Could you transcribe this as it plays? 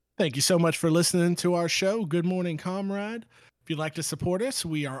Thank you so much for listening to our show, Good Morning Comrade. If you'd like to support us,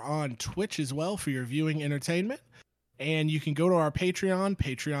 we are on Twitch as well for your viewing entertainment. And you can go to our Patreon,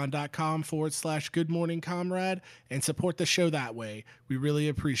 patreon.com/Good Morning Comrade, and support the show that way. We really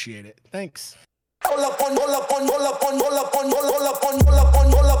appreciate it. Thanks.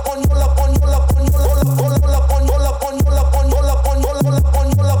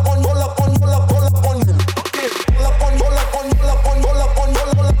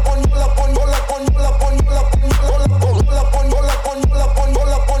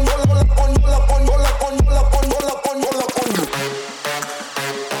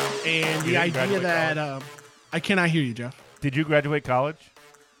 And the idea that I cannot hear you, Jeff. Did you graduate college?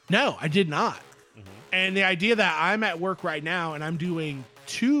 No, I did not. And the idea that I'm at work right now and I'm doing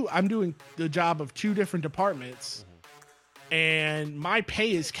the job of two different departments, and my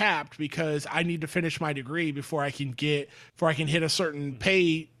pay is capped because I need to finish my degree before I can hit a certain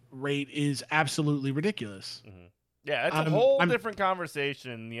pay rate is absolutely ridiculous. Yeah, it's a whole different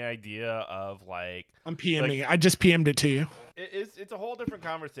conversation. The idea of like I'm PMing. I just PM'd it to you. It's a whole different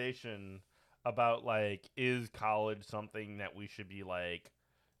conversation about like, is college something that we should be like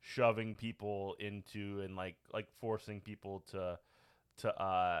shoving people into and like forcing people to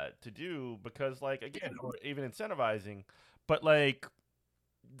do, because like, again, or even incentivizing, but like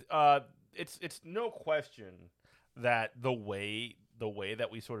it's no question that the way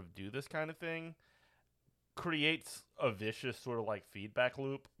that we sort of do this kind of thing creates a vicious sort of like feedback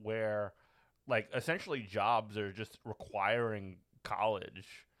loop where like essentially jobs are just requiring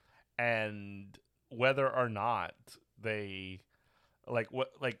college, and whether or not they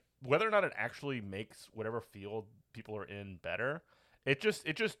whether or not it actually makes whatever field people are in better, it just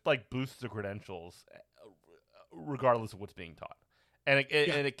like boosts the credentials regardless of what's being taught, and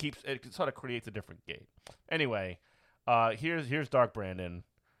it sort of creates a different gate. Anyway, here's Dark Brandon.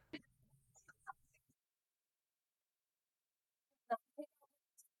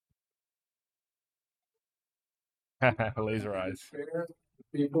 Laser eyes.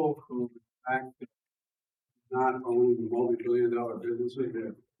 People who act not own multi-billion-dollar businesses,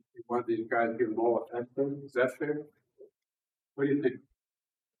 that you want these guys to get more effective. Is that fair? What do you think?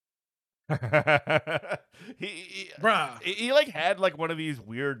 he like had like one of these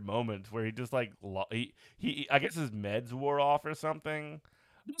weird moments where he just like he I guess his meds wore off or something.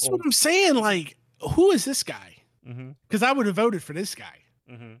 That's what I'm saying. Like, who is this guy? Because I would have voted for this guy.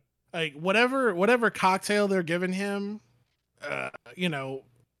 Like whatever cocktail they're giving him,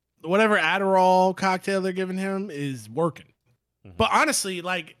 whatever Adderall cocktail they're giving him is working. But honestly,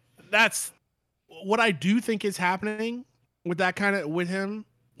 like, that's what I do think is happening with him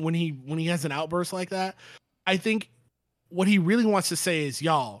when he has an outburst like that. I think what he really wants to say is,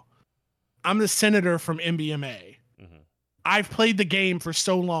 y'all, I'm the senator from MBMA. I've played the game for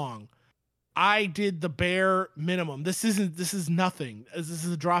so long. I did the bare minimum. This is nothing. This is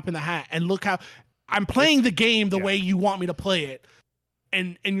a drop in the hat. And look how I'm playing the game the way you want me to play it.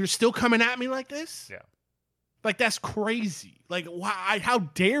 And you're still coming at me like this? Yeah. Like, that's crazy. Like, why? How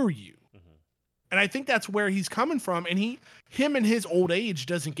dare you? And I think that's where he's coming from. And him in his old age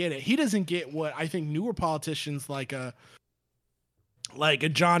doesn't get it. He doesn't get what I think newer politicians like a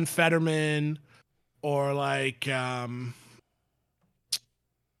John Fetterman or like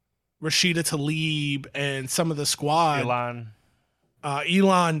Rashida Tlaib and some of the squad.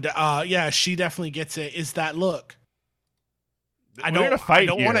 Elon, yeah, she definitely gets it. Is that look? We're in a fight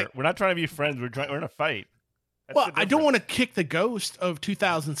here. We're not trying to be friends. We're in a fight. I don't want to kick the ghost of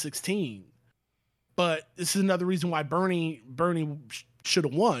 2016, but this is another reason why Bernie should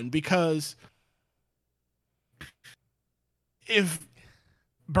have won, because if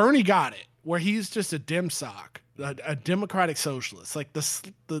Bernie got it, where he's just a dim sock, a democratic socialist, like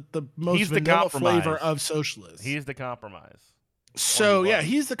the most vanilla flavor of socialist. He's the compromise. So yeah,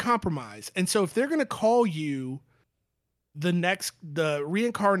 he's the compromise. And so if they're going to call you the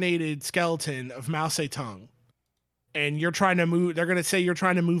reincarnated skeleton of Mao Zedong, and they're going to say you're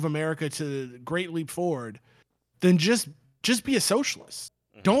trying to move America to the great leap forward, then just be a socialist.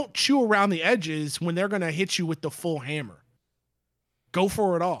 Don't chew around the edges when they're going to hit you with the full hammer. Go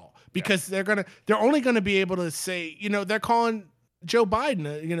for it all, because they're only going to be able to say, they're calling Joe Biden,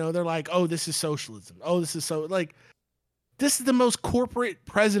 they're like, oh, this is socialism. Oh, this is this is the most corporate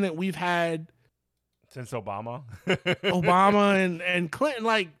president we've had since Obama. Obama and Clinton.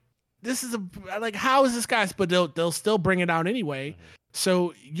 Like, this is how is this guy? But they'll still bring it out anyway.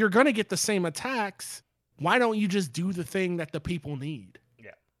 So you're going to get the same attacks. Why don't you just do the thing that the people need?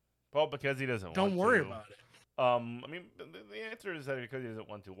 Yeah. Well, because he doesn't want to. Don't worry about it. I mean, the answer is that because he doesn't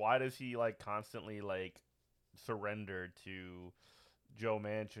want to. Why does he constantly surrender to Joe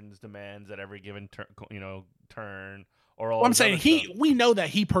Manchin's demands at every given turn, or all. Well, I'm this saying other stuff. we know that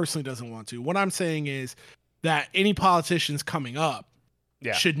he personally doesn't want to. What I'm saying is that any politicians coming up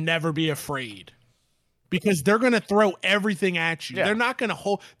Yeah. should never be afraid, because they're going to throw everything at you. Yeah. They're not going to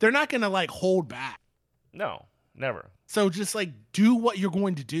hold. They're not going to like hold back. No, never. So just like do what you're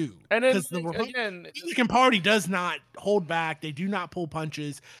going to do. And then Because the again, Republican Party does not hold back. They do not pull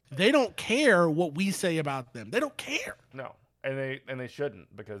punches. They don't care what we say about them. They don't care. no, and they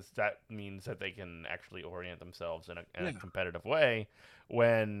shouldn't, because that means that they can actually orient themselves in a competitive way.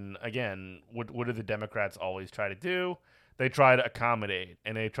 When again, what do the Democrats always try to do? They try to accommodate,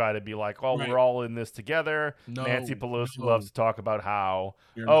 and they try to be like, "Oh, we're all in this together." No, Nancy Pelosi no. loves to talk about how,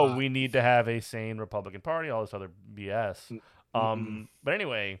 You're oh, not. we need to have a sane Republican Party, all this other BS. But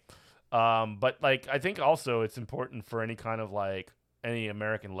anyway, but like I think also it's important for any kind of like any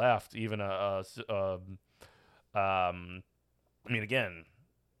American left, even I mean, again,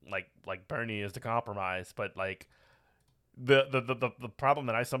 like Bernie is the compromise, but like the problem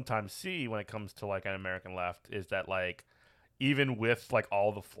that I sometimes see when it comes to like an American left is that like even with like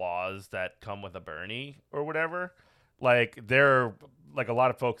all the flaws that come with a Bernie or whatever, like there are like a lot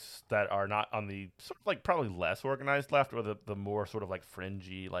of folks that are not on the sort of like probably less organized left, or the more sort of like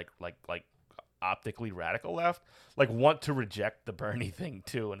fringy like optically radical left, like want to reject the Bernie thing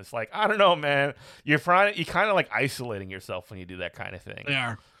too. And it's like, I don't know, man, you're kind of like isolating yourself when you do that kind of thing. They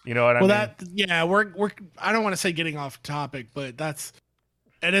are. You know what I mean? We're I don't want to say getting off topic, but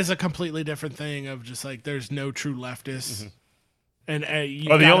it is a completely different thing of just like there's no true leftists. And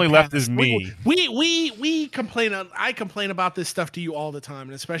the only left is me. We complain. I complain about this stuff to you all the time,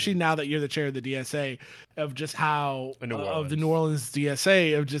 and especially now that you're the chair of the DSA, of just how of the New Orleans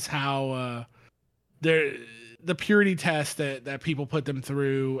DSA, of just how the purity test that people put them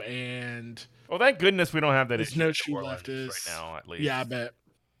through, and well, thank goodness we don't have that issue. No true leftists right now, at least. Yeah, I bet.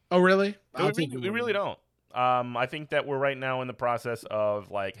 Oh, really? We really don't. I think that we're right now in the process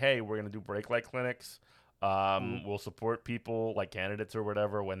of like, hey, we're gonna do break light clinics. We'll support people like candidates or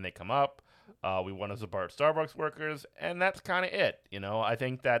whatever when they come up. We want to support Starbucks workers, and that's kind of it. You know, I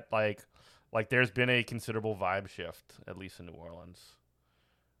think that like there's been a considerable vibe shift, at least in New Orleans.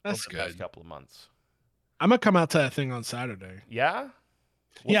 That's over the past couple of months. I'm gonna come out to that thing on Saturday. Yeah.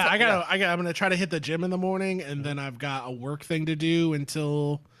 I'm gonna try to hit the gym in the morning, and then I've got a work thing to do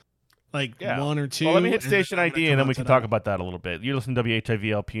until 1 or 2. Well, let me hit station ID, and then we can talk about that a little bit. You listen to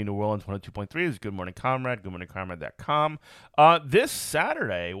WHIVLP New Orleans 102.3. This is Good Morning Comrade, goodmorningcomrade.com. This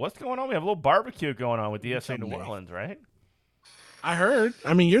Saturday, what's going on? We have a little barbecue going on with DSA New Orleans, right? I heard.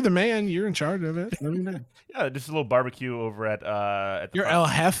 I mean, you're the man. You're in charge of it. Let me know. Yeah, just a little barbecue over at the You're El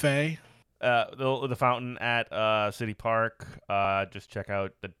Jefe. The fountain at City Park. Just check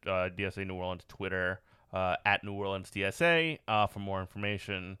out the DSA New Orleans Twitter at New Orleans DSA for more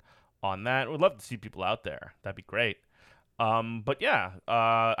information on that. We'd love to see people out there. That'd be great. But yeah,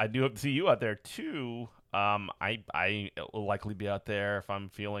 I do hope to see you out there too. I will likely be out there if I'm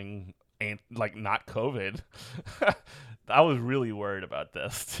feeling not COVID. I was really worried about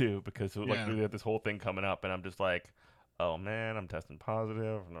this too, because we have this whole thing coming up, and I'm just like, oh man, I'm testing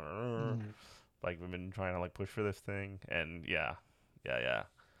positive. Like we've been trying to like push for this thing, and yeah.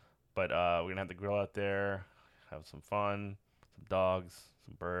 But we're gonna have the grill out there, have some fun, some dogs,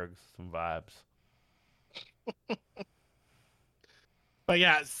 some burgers, some vibes. But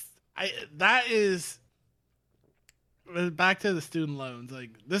yeah, that is back to the student loans. Like,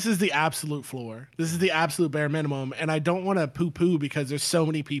 this is the absolute floor. This is the absolute bare minimum, and I don't want to poo-poo because there's so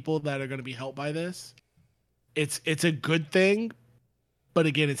many people that are going to be helped by this. It's a good thing, but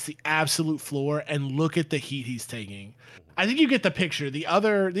again, it's the absolute floor, and look at the heat he's taking. I think you get the picture. The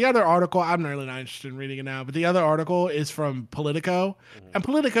other article, I'm really not interested in reading it now, but the other article is from Politico, and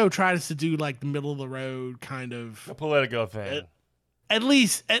Politico tries to do like the middle of the road kind of a Politico thing. At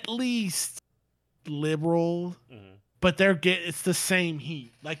least liberal, but it's the same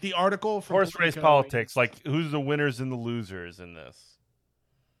heat. Like the article from horse race politics, like who's the winners and the losers in this?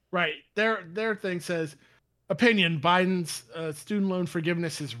 Right. Their thing says, opinion: Biden's student loan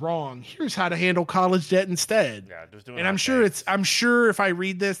forgiveness is wrong. Here's how to handle college debt instead. Yeah, just doing. And I'm sure if I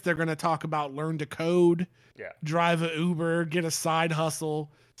read this, they're going to talk about learn to code, drive an Uber, get a side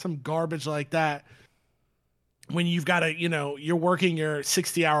hustle, some garbage like that. When you've got you're working your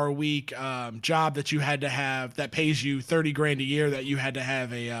 60-hour week job that you had to have that pays you $30,000 a year that you had to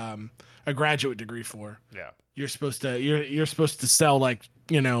have a graduate degree for. Yeah, you're supposed to sell like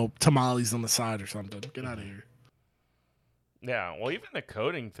tamales on the side or something. Get out of here. Yeah, well, even the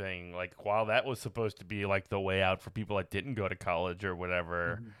coding thing, like while that was supposed to be like the way out for people that didn't go to college or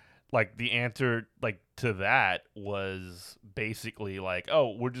whatever, like the answer like to that was basically like,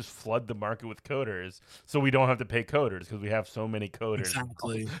 oh, we'll just flood the market with coders so we don't have to pay coders because we have so many coders.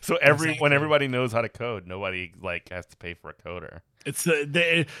 Exactly. So when everybody knows how to code, nobody like has to pay for a coder. It's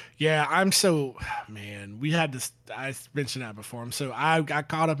yeah. I'm so man. We had this. I mentioned that before. I got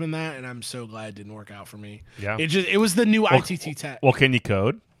caught up in that, and I'm so glad it didn't work out for me. Yeah. It was the new ITT tech. Well, can you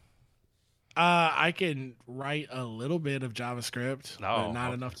code? I can write a little bit of JavaScript, but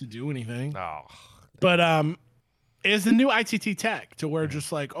not enough to do anything. Oh. But it's the new ITT tech to where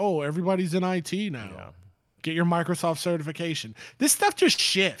just like, oh, everybody's in IT now. Yeah. Get your Microsoft certification. This stuff just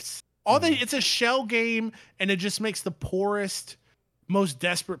shifts. It's a shell game, and it just makes the poorest, most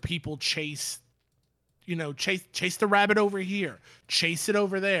desperate people chase the rabbit over here, chase it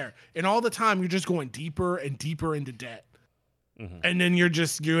over there. And all the time you're just going deeper and deeper into debt. Mm-hmm. And then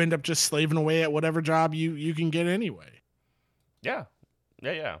you end up just slaving away at whatever job you can get anyway. Yeah.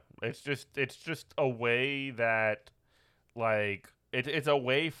 Yeah. It's just a way that like it's a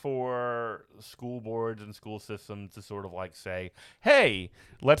way for school boards and school systems to sort of like say, hey,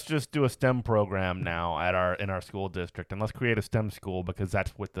 let's just do a STEM program now in our school district, and let's create a STEM school because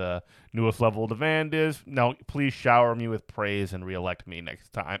that's what the newest level of demand is. Now, please shower me with praise and reelect me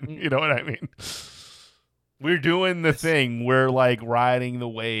next time. You know what I mean? We're doing the thing. We're like riding the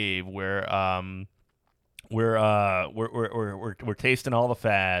wave. We're tasting all the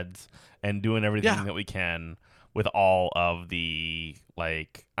fads and doing everything that we can with all of the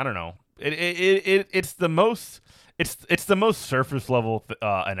like, I don't know. It's the most surface level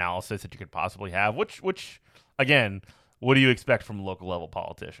analysis that you could possibly have. Which again, what do you expect from local level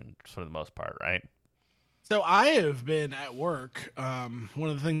politicians for the most part, right? So I have been at work. One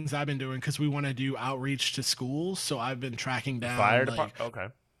of the things I've been doing because we want to do outreach to schools, so I've been tracking down fire department. Okay.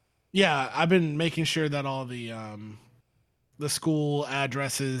 Yeah, I've been making sure that all the school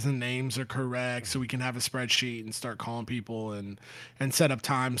addresses and names are correct, so we can have a spreadsheet and start calling people and set up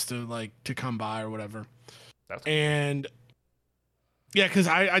times to come by or whatever. That's cool. And yeah, because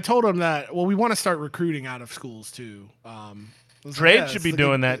I told them that we want to start recruiting out of schools too. Trade should be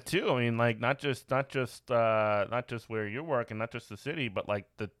doing that too. I mean, like not just where you're working, not just the city, but like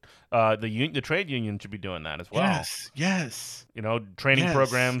the trade union should be doing that as well. Yes. Training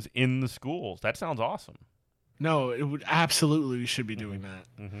programs in the schools. That sounds awesome. No, it would absolutely. We should be doing that.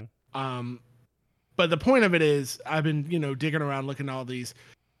 Mm-hmm. But the point of it is, I've been digging around looking at all these.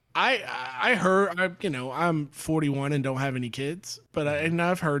 I heard I'm 41 and don't have any kids, but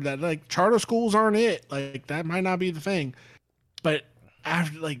I've heard that like charter schools aren't it. Like that might not be the thing. But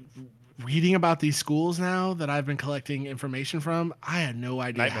after reading about these schools now that I've been collecting information from, I had no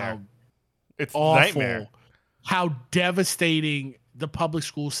idea how it's awful, nightmare. How devastating the public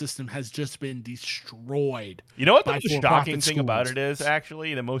school system has just been destroyed. You know what the most shocking thing about it is?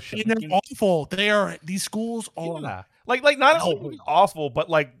 Actually, the most shocking. They're awful. These schools are like not only awful, but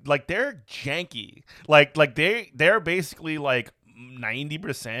like they're janky. Like they're basically like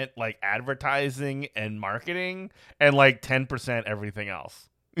 90% like advertising and marketing and like 10% everything else.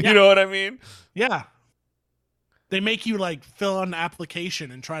 You know what I mean? Yeah. They make you like fill out an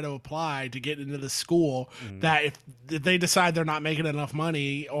application and try to apply to get into the school that if they decide they're not making enough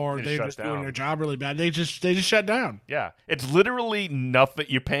money or they're just doing their job really bad, they just shut down. Yeah. It's literally nothing.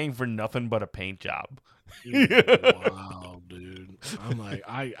 You're paying for nothing but a paint job. Wow, dude. I'm like,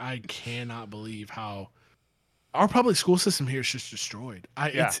 I cannot believe how our public school system here is just destroyed.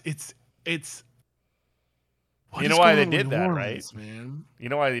 It's you know why they did that, right? Man? You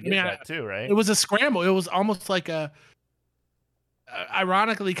know why they did that too, right? It was a scramble. It was almost like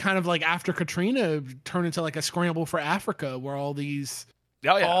ironically, kind of like after Katrina turned into like a scramble for Africa, where all this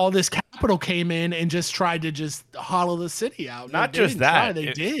capital came in and just tried to just hollow the city out. Not just that,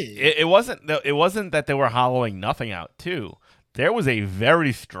 they did. It wasn't that they were hollowing nothing out too. There was a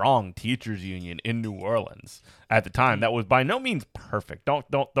very strong teachers union in New Orleans at the time that was by no means perfect. Don't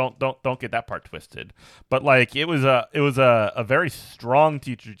get that part twisted. But like it was a very strong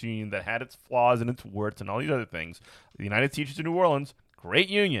teachers union that had its flaws and its warts and all these other things. The United Teachers of New Orleans, great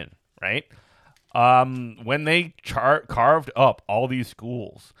union, right? When they carved up all these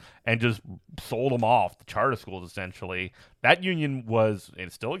schools and just sold them off, the charter schools essentially, that union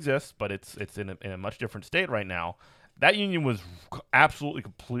it still exists, but it's in a much different state right now. That union was absolutely,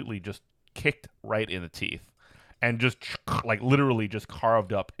 completely just kicked right in the teeth and just like literally just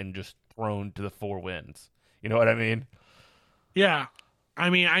carved up and just thrown to the four winds. You know what I mean? Yeah. I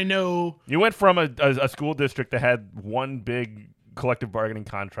mean, I know. You went from a school district that had one big collective bargaining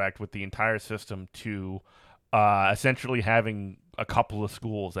contract with the entire system to essentially having a couple of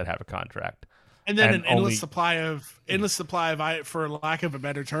schools that have a contract. And then And an endless supply of, for lack of a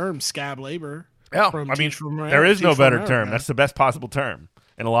better term, scab labor. Yeah, from I mean, Teach for America- there is Teach no for better America. term. That's the best possible term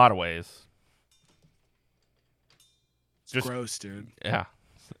in a lot of ways. It's gross, dude. Yeah,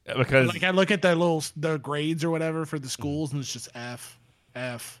 because Like I look at the grades or whatever for the schools, and it's just F,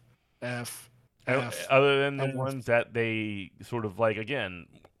 F, F, F. other than the F. ones that they sort of like, again,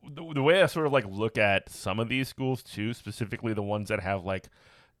 the way I sort of like look at some of these schools too, specifically the ones that have like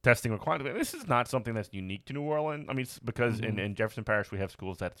testing requirements. This is not something that's unique to New Orleans. I mean, it's because in Jefferson Parish we have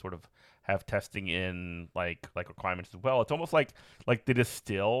schools that sort of have testing in like requirements as well. It's almost like they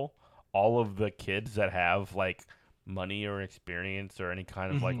distill all of the kids that have like money or experience or any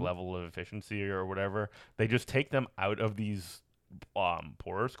kind of like level of efficiency or whatever. They just take them out of these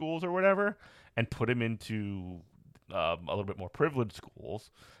poorer schools or whatever and put them into a little bit more privileged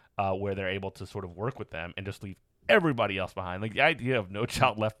schools where they're able to sort of work with them and just leave everybody else behind. Like the idea of No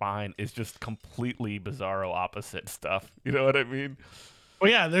Child Left Behind is just completely bizarro opposite stuff. You know what I mean?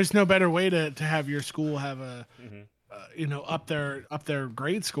 Well, yeah, there's no better way to have your school have a up their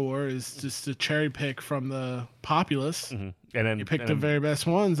grade score is just to cherry pick from the populace, and then you pick the very best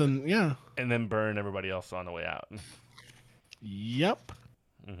ones, and then burn everybody else on the way out. Yep.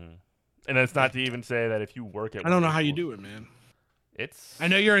 And that's not to even say that if you work at I don't know how you do it, man. I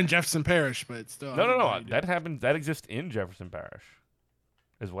know you're in Jefferson Parish, but still. No. That happens. That exists in Jefferson Parish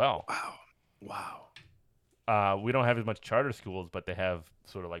as well. Wow. We don't have as much charter schools, but they have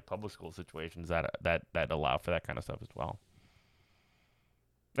sort of like public school situations that allow for that kind of stuff as well.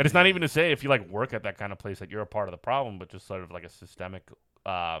 And it's not even to say if you like work at that kind of place that you're a part of the problem, but just sort of like a systemic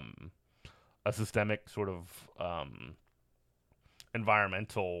sort of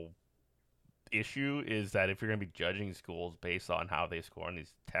environmental issue is that if you're going to be judging schools based on how they score on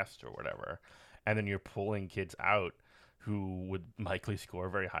these tests or whatever, and then you're pulling kids out who would likely score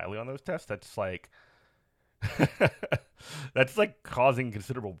very highly on those tests, that's like that's like causing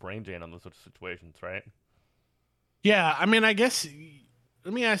considerable brain drain on those sorts of situations, right? Yeah, I mean, I guess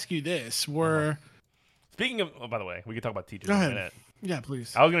let me ask you this: Speaking of, by the way, we can talk about teachers in a minute. Yeah,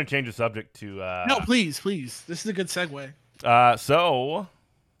 please. I was going to change the subject to no, please. This is a good segue. So,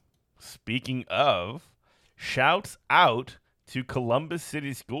 speaking of, shouts out to Columbus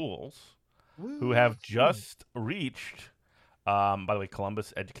City Schools, who have just reached, by the way,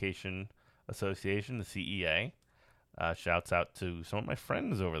 Columbus Education Association, the CEA. Shouts out to some of my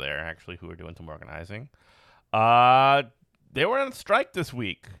friends over there, actually, who are doing some organizing. They were on strike this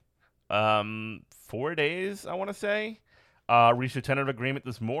week. 4 days, I want to say. Reached a tentative agreement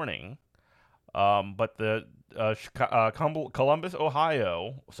this morning. But the Columbus,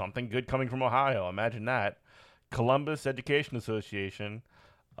 Ohio, something good coming from Ohio, imagine that. Columbus Education Association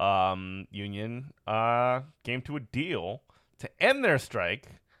union came to a deal to end their strike.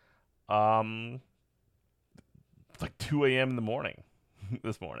 It's like 2 a.m. in the morning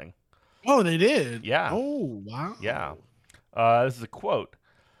this morning. Oh, they did? Yeah. Oh, wow. Yeah. This is a quote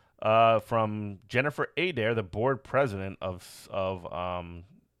from Jennifer Adair, the board president of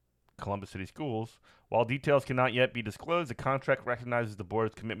Columbus City Schools. While details cannot yet be disclosed, the contract recognizes the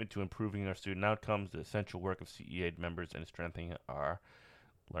board's commitment to improving our student outcomes, the essential work of CEA members, and strengthening our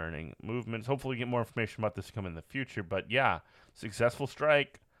learning movements. Hopefully we get more information about this coming in the future. But yeah, successful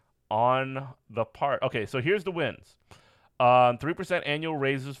strike on the part. Okay, so here's the wins. 3% annual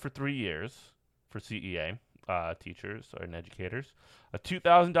raises for 3 years for CEA teachers and educators. A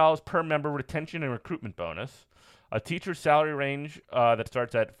 $2,000 per member retention and recruitment bonus. A teacher's salary range that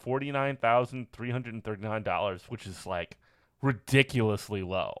starts at $49,339, which is like ridiculously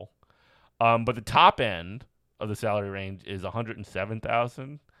low. But the top end of the salary range is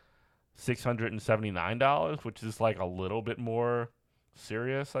 $107,679, which is like a little bit more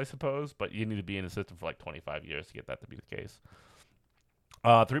serious, I suppose. But you need to be in the system for like 25 years to get that to be the case.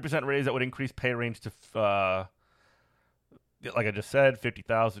 3% raise that would increase pay range to, like I just said,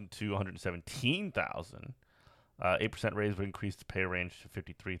 $50,000 to $117,000. 8% raise would increase the pay range to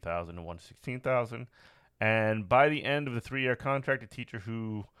 $53,000 to $116,000. And by the end of the 3-year contract, a teacher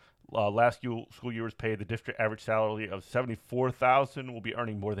who last school year was paid the district average salary of $74,000 will be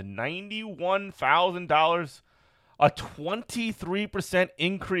earning more than $91,000, a 23%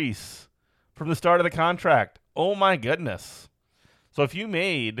 increase from the start of the contract. Oh my goodness. So if you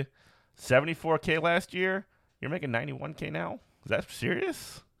made $74K last year, you're making $91K now? Is that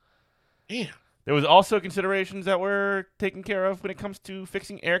serious? Damn. There was also considerations that were taken care of when it comes to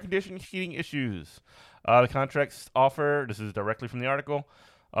fixing air conditioning heating issues. The contract's offer, this is directly from the article,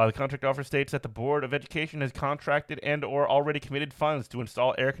 the contract offer states that the Board of Education has contracted and or already committed funds to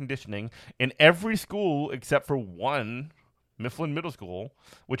install air conditioning in every school except for one Mifflin Middle School,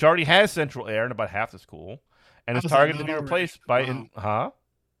 which already has central air in about half the school, and is How's that targeted to not be already? replaced by Wow.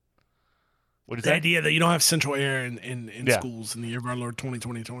 What is The that? idea that you don't have central air in Yeah. schools in the year of our Lord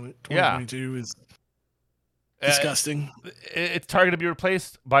 2020, Yeah. 2022 is Uh, disgusting. It's targeted to be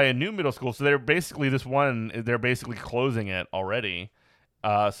replaced by a new middle school. So they're basically they're basically closing it already.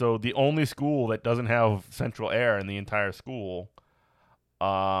 So the only school that doesn't have central air in the entire school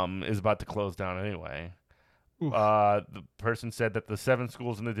is about to close down anyway. Oof. The person said that the 7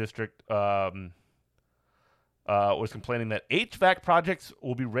 schools in the district was complaining that HVAC projects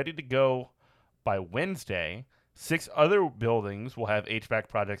will be ready to go by Wednesday. 6 other buildings will have HVAC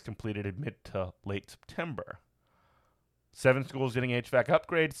projects completed in mid to late September. 7 schools getting HVAC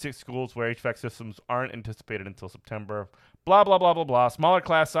upgrades, 6 schools where HVAC systems aren't anticipated until September. Blah, blah, blah, blah, blah. Smaller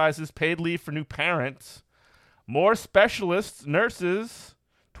class sizes, paid leave for new parents, more specialists, nurses,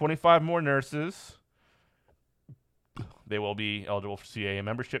 25 more nurses. They will be eligible for CAA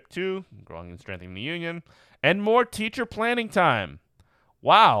membership too, growing and strengthening the union, and more teacher planning time.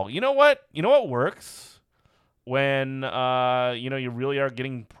 Wow. You know what? You know what works? When you really are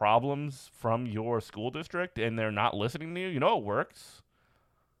getting problems from your school district and they're not listening to you, you know it works.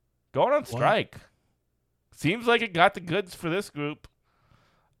 Going on strike. Seems like it got the goods for this group.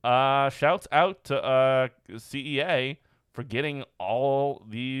 Shouts out to CEA for getting all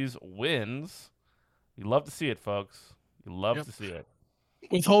these wins. You love to see it, folks. You love to see it.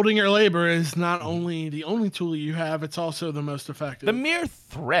 Withholding your labor is not only the only tool you have, it's also the most effective. The mere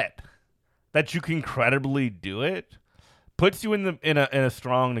threat that you can credibly do it puts you in a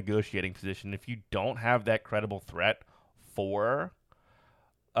strong negotiating position. If you don't have that credible threat for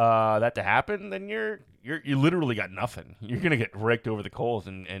that to happen, then you literally got nothing. You're gonna get raked over the coals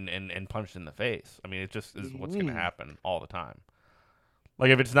and punched in the face. I mean, it just is what's gonna happen all the time.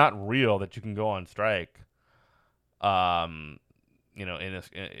 Like if it's not real that you can go on strike, in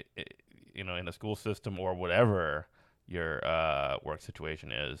a school system or whatever your work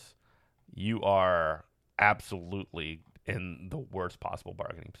situation is, you are absolutely in the worst possible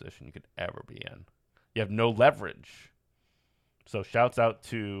bargaining position you could ever be in. You have no leverage. So shouts out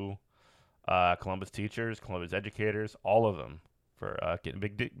to Columbus teachers, Columbus educators, all of them for getting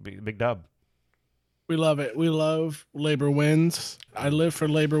big dub. We love it. We love labor wins. I live for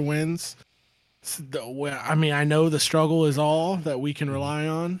labor wins. I mean, I know the struggle is all that we can rely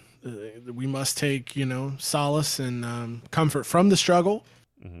on. We must take, solace and comfort from the struggle.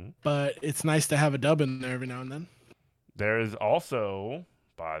 Mm-hmm. But it's nice to have a dub in there every now and then. There is also,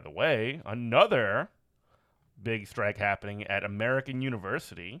 by the way, another big strike happening at American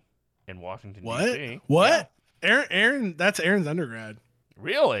University in Washington, D.C. What? Yeah. Aaron, that's Aaron's undergrad.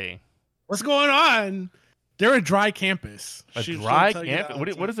 Really? What's going on? They're a dry campus. A dry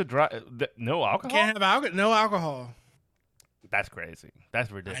campus? What is a dry? No alcohol? Can't have no alcohol. That's crazy.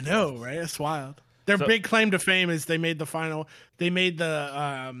 That's ridiculous. I know, right? It's wild. Their big claim to fame is they made the final. They made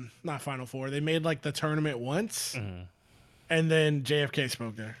the not Final Four. They made like the tournament once, and then JFK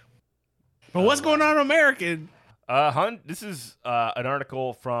spoke there. But what's going on in American? This is an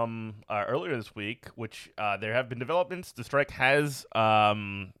article from earlier this week, which there have been developments. The strike has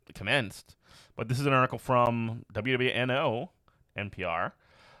commenced, but this is an article from WWNO, NPR.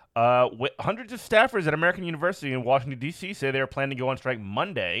 Hundreds of staffers at American University in Washington, D.C. say they are planning to go on strike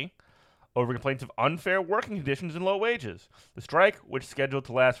Monday over complaints of unfair working conditions and low wages. The strike, which is scheduled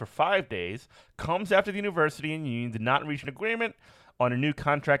to last for 5 days, comes after the university and union did not reach an agreement on a new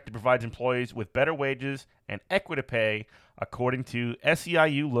contract that provides employees with better wages and equity pay, according to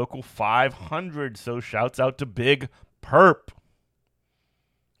SEIU Local 500. So shouts out to Big Perp.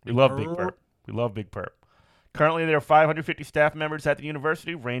 We love Big Perp. We love Big Perp. Currently, there are 550 staff members at the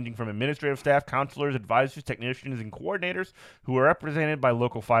university, ranging from administrative staff, counselors, advisors, technicians, and coordinators who are represented by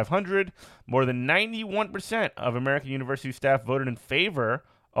Local 500. More than 91% of American University staff voted in favor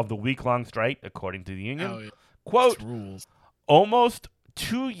of the week-long strike, according to the union. Yeah. Quote, almost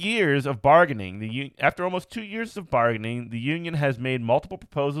 2 years of bargaining, after almost 2 years of bargaining, the union has made multiple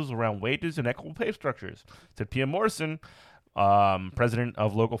proposals around wages and equitable pay structures, said Pia Morrison, president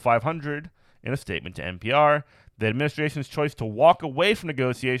of Local 500, in a statement to NPR. The administration's choice to walk away from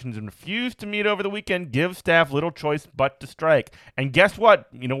negotiations and refuse to meet over the weekend gives staff little choice but to strike. And guess what?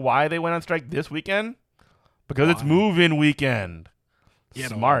 You know why they went on strike this weekend? Because it's move-in weekend.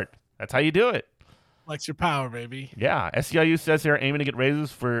 Smart. That's how you do it. Flex your power, baby. Yeah. SEIU says they're aiming to get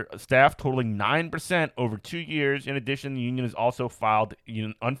raises for staff totaling 9% over 2 years. In addition, the union has also filed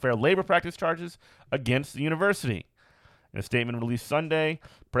unfair labor practice charges against the university. In a statement released Sunday,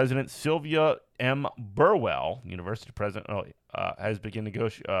 President Sylvia M. Burwell, university president, has begun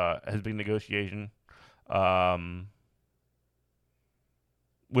negotiation.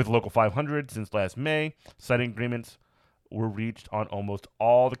 with Local 500 since last May. Citing agreements were reached on almost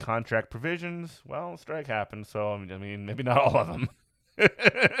all the contract provisions. Well, strike happened, so I mean, maybe not all of them.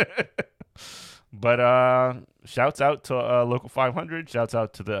 But shouts out to Local 500. Shouts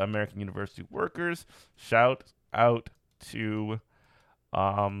out to the American University workers. Shout out to,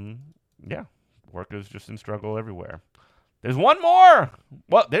 workers just in struggle everywhere. There's one more.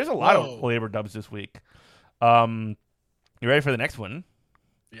 Well, there's a lot of labor dubs this week. You ready for the next one?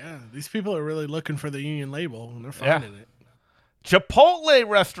 Yeah, these people are really looking for the union label, and they're finding it. Chipotle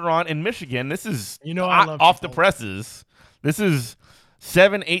restaurant in Michigan. This is I love off Chipotle. the presses. This is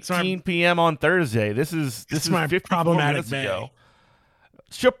 7:18 p.m. on Thursday. This is my 54 problematic minutes day. ago.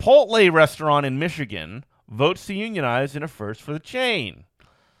 Chipotle restaurant in Michigan votes to unionize in a first for the chain.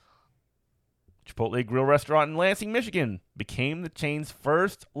 Chipotle Grill restaurant in Lansing, Michigan became the chain's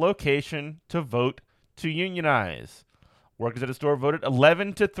first location to vote to unionize. Workers at the store voted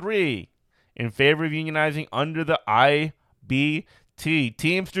 11-3 in favor of unionizing under the IBT.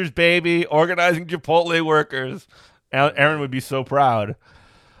 Teamsters, baby, organizing Chipotle workers. Aaron would be so proud.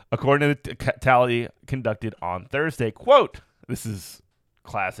 According to the tally conducted on Thursday, quote, this is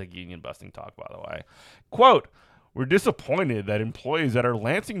classic union busting talk, by the way. Quote, we're disappointed that employees at our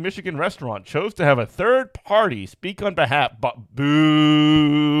Lansing, Michigan restaurant chose to have a third party speak on behalf, but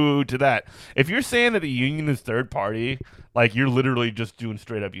boo to that. If you're saying that the union is third party, like you're literally just doing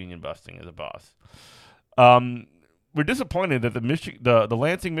straight up union busting as a boss. We're disappointed that the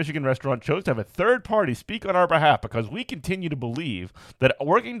Lansing, Michigan restaurant chose to have a third party speak on our behalf because we continue to believe that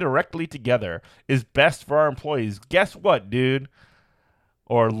working directly together is best for our employees. Guess what, dude?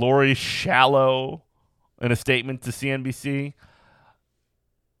 Or Lori Shallow in a statement to CNBC.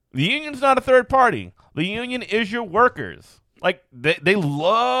 The union's not a third party. The union is your workers. Like, they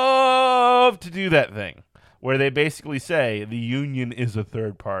love to do that thing where they basically say the union is a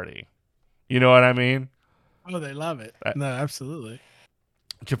third party. You know what I mean? Oh, they love it. No, absolutely.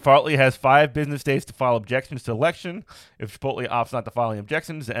 Chipotle has 5 business days to file objections to election. If Chipotle opts not to file any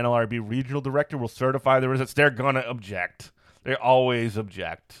objections, the NLRB regional director will certify the results. They're going to object. They always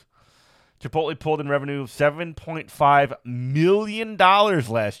object. Chipotle pulled in revenue of $7.5 million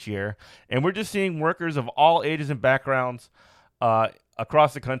last year, and we're just seeing workers of all ages and backgrounds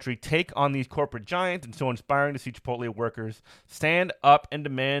across the country take on these corporate giants, and so inspiring to see Chipotle workers stand up and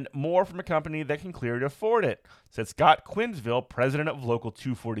demand more from a company that can clearly afford it, said Scott Quinsville, president of Local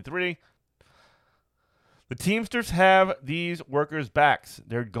 243. The Teamsters have these workers' backs.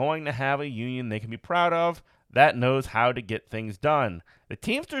 They're going to have a union they can be proud of that knows how to get things done. The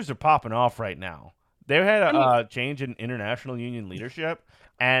Teamsters are popping off right now. They've had a change in international union leadership,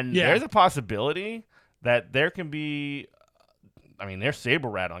 and there's a possibility that there can be, I mean, they're saber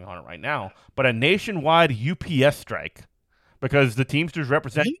rattling on it right now, but a nationwide UPS strike because the Teamsters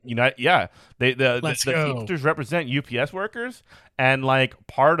represent the Teamsters represent UPS workers, and like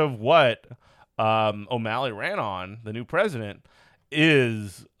part of what O'Malley ran on, the new president,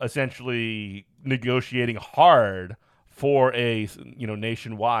 is essentially negotiating hard for a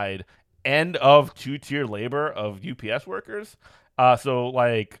nationwide end of 2-tier labor of UPS workers. So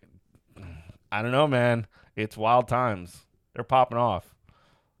like, I don't know, man. It's wild times. They're popping off.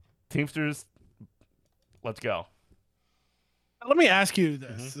 Teamsters, let's go. Let me ask you this.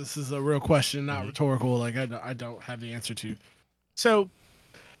 Mm-hmm. This is a real question, not rhetorical. Like I don't have the answer to. So,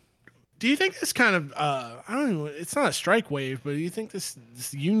 do you think this kind of I don't know, it's not a strike wave, but do you think this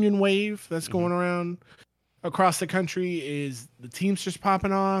union wave that's going around across the country is the Teamsters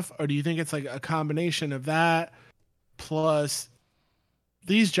popping off, or do you think it's like a combination of that plus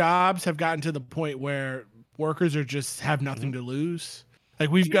these jobs have gotten to the point where workers are just have nothing to lose?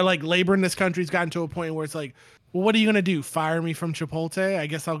 Like we've got like labor in this country's gotten to a point where it's like, well, what are you gonna do? Fire me from Chipotle? I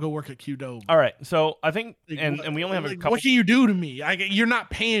guess I'll go work at Qdoba. All right, so I think, and we only have a couple. What can you do to me? You're not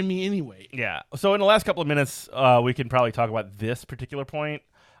paying me anyway. Yeah. So in the last couple of minutes, we can probably talk about this particular point.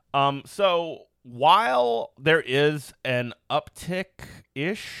 So while there is an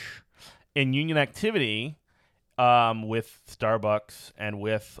uptick-ish in union activity, with Starbucks and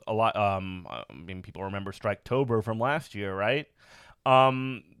with a lot, I mean, people remember Striketober from last year, right?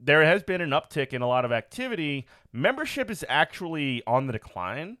 There has been an uptick in a lot of activity. Membership is actually on the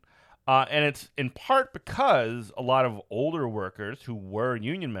decline, and it's in part because a lot of older workers who were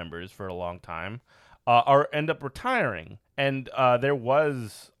union members for a long time end up retiring. And there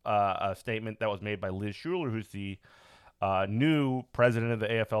was a statement that was made by Liz Schuler, who's the new president of the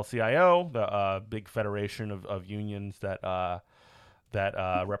AFL-CIO, the big federation of unions that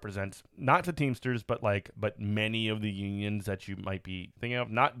that represents not the Teamsters, but many of the unions that you might be thinking of.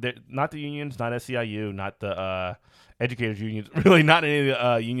 Not the unions, not SEIU, not the educators unions, really not any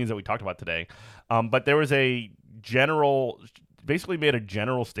of the unions that we talked about today. But there was basically made a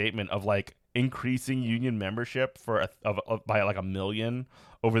general statement of like increasing union membership by like 1 million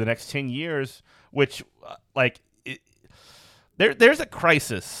over the next 10 years, which there's a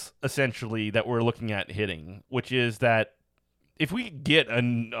crisis essentially that we're looking at hitting, which is that if we get a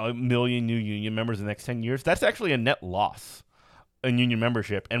million new union members in the next 10 years, that's actually a net loss in union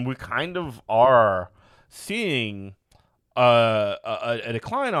membership. And we kind of are seeing a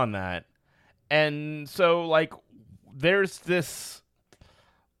decline on that. And so, like, there's this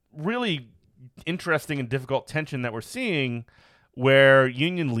really interesting and difficult tension that we're seeing where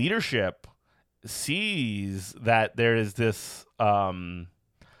union leadership sees that there's this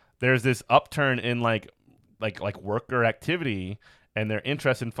upturn in like worker activity and their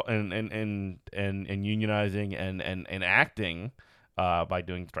interest in unionizing and acting by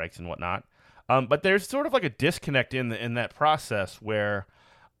doing strikes and whatnot. But there's sort of like a disconnect in that process where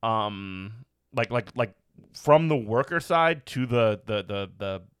like from the worker side to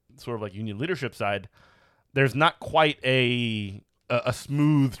the sort of like union leadership side, there's not quite a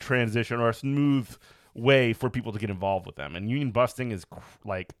smooth transition or a smooth way for people to get involved with them. And union busting is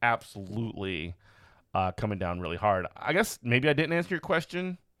like absolutely coming down really hard. I guess maybe I didn't answer your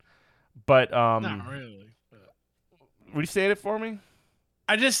question, but not really. Restate it for me.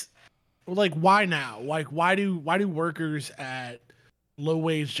 I just like, why now? Like, why do workers at low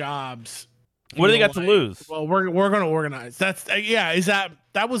wage jobs? What do they got to lose? Well, we're going to organize. That's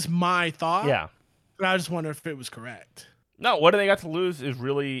that was my thought. Yeah, but I just wonder if it was correct. No, what do they got to lose is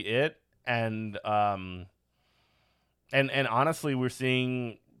really it, and honestly, we're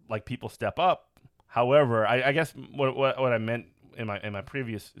seeing like people step up. However, I guess what I meant in my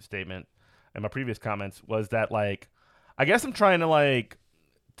previous statement and my previous comments was that, like, I guess I'm trying to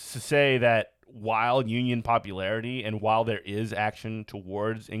say that while union popularity and while there is action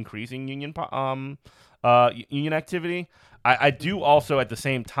towards increasing union union activity, I do also at the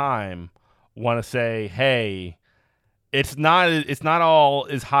same time want to say, hey, it's not all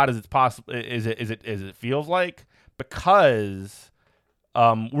as hot as it's possible as it feels like, because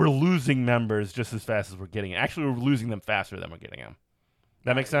we're losing members just as fast as we're getting it. Actually, we're losing them faster than we're getting them.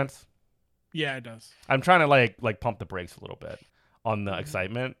 That makes sense? Yeah, it does. I'm trying to like pump the brakes a little bit on the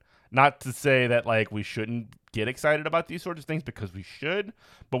excitement. Not to say that like we shouldn't get excited about these sorts of things, because we should,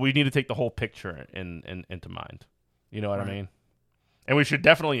 but we need to take the whole picture into mind. You know what I mean? And we should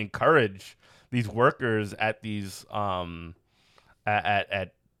definitely encourage these workers at these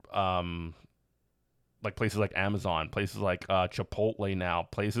like places like Amazon, places like Chipotle now,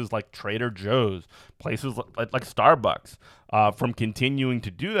 places like Trader Joe's, places like Starbucks, from continuing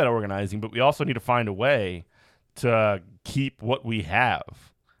to do that organizing. But we also need to find a way to keep what we have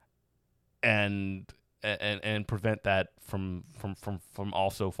and prevent that from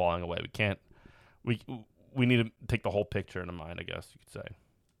also falling away. We need to take the whole picture into mind, I guess you could say.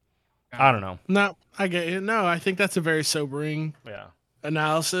 I don't know. No, I get it. No, I think that's a very sobering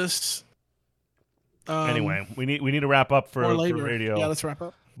analysis. Anyway, we need to wrap up for radio. Yeah, let's wrap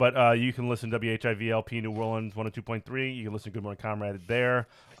up. But you can listen to WHIVLP New Orleans 102.3. You can listen to Good Morning Comrade there.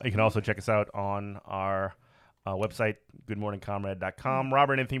 You can also check us out on our website, goodmorningcomrade.com.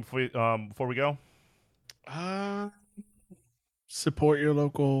 Robert, anything before we go? Support your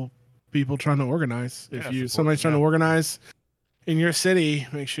local people trying to organize. If somebody's trying to organize in your city,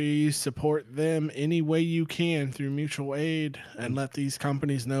 make sure you support them any way you can through mutual aid, and let these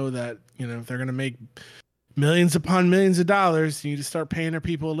companies know that, if they're going to make millions upon millions of dollars, you need to start paying their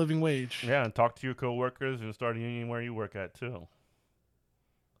people a living wage. Yeah, and talk to your coworkers and start a union where you work at too.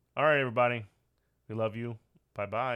 All right, everybody. We love you. Bye-bye.